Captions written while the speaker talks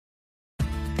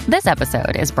This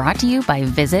episode is brought to you by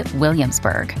Visit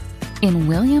Williamsburg. In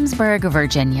Williamsburg,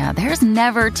 Virginia, there's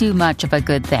never too much of a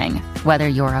good thing. Whether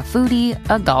you're a foodie,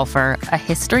 a golfer, a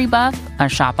history buff, a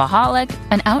shopaholic,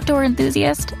 an outdoor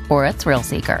enthusiast, or a thrill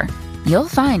seeker, you'll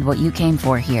find what you came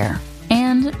for here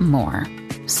and more.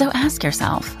 So ask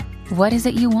yourself, what is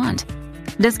it you want?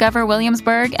 Discover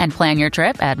Williamsburg and plan your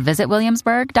trip at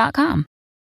visitwilliamsburg.com.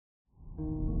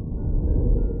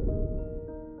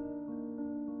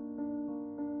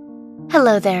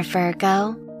 Hello there,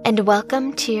 Virgo, and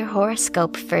welcome to your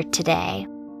horoscope for today,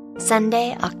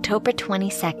 Sunday, October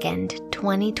 22nd,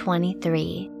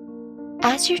 2023.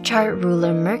 As your chart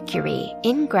ruler Mercury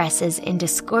ingresses into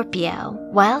Scorpio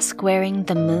while squaring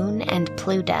the Moon and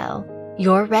Pluto,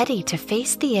 you're ready to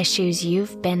face the issues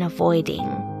you've been avoiding.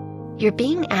 You're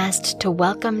being asked to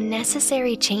welcome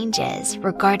necessary changes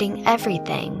regarding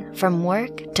everything from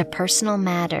work to personal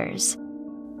matters.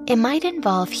 It might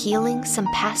involve healing some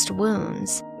past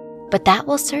wounds, but that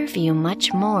will serve you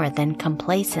much more than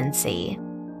complacency.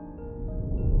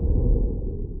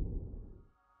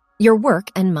 Your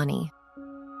work and money.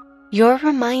 You're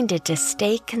reminded to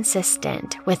stay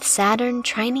consistent with Saturn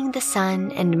trining the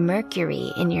Sun and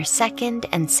Mercury in your 2nd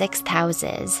and 6th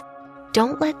houses.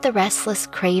 Don't let the restless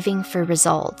craving for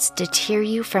results deter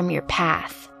you from your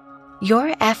path.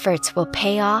 Your efforts will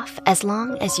pay off as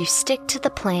long as you stick to the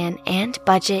plan and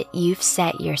budget you've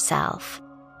set yourself.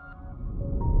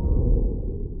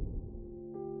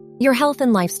 Your health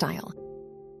and lifestyle.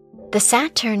 The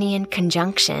Saturnian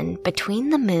conjunction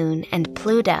between the Moon and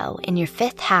Pluto in your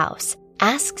 5th house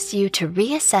asks you to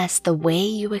reassess the way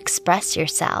you express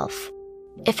yourself.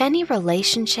 If any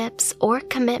relationships or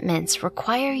commitments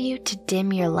require you to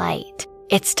dim your light,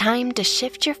 it's time to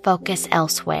shift your focus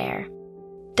elsewhere.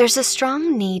 There's a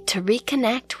strong need to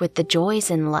reconnect with the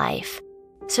joys in life,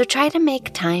 so try to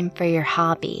make time for your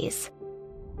hobbies.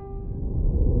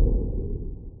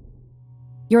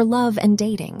 Your love and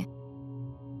dating.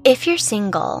 If you're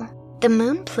single, the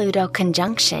Moon-Pluto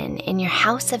conjunction in your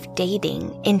house of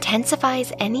dating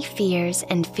intensifies any fears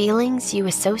and feelings you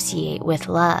associate with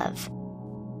love.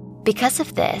 Because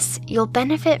of this, you'll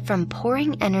benefit from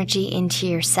pouring energy into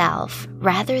yourself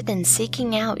rather than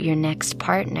seeking out your next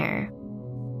partner.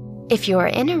 If you're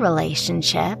in a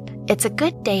relationship, it's a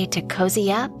good day to cozy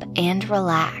up and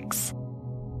relax.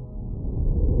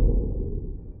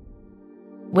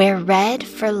 Wear red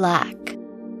for luck.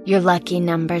 Your lucky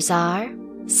numbers are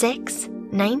 6,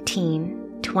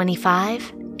 19,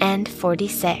 25, and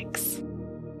 46.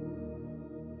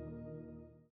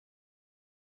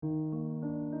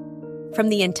 From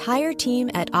the entire team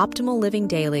at Optimal Living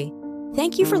Daily,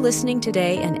 thank you for listening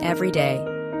today and every day.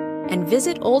 And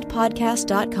visit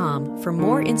oldpodcast.com for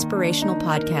more inspirational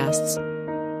podcasts.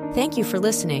 Thank you for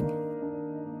listening.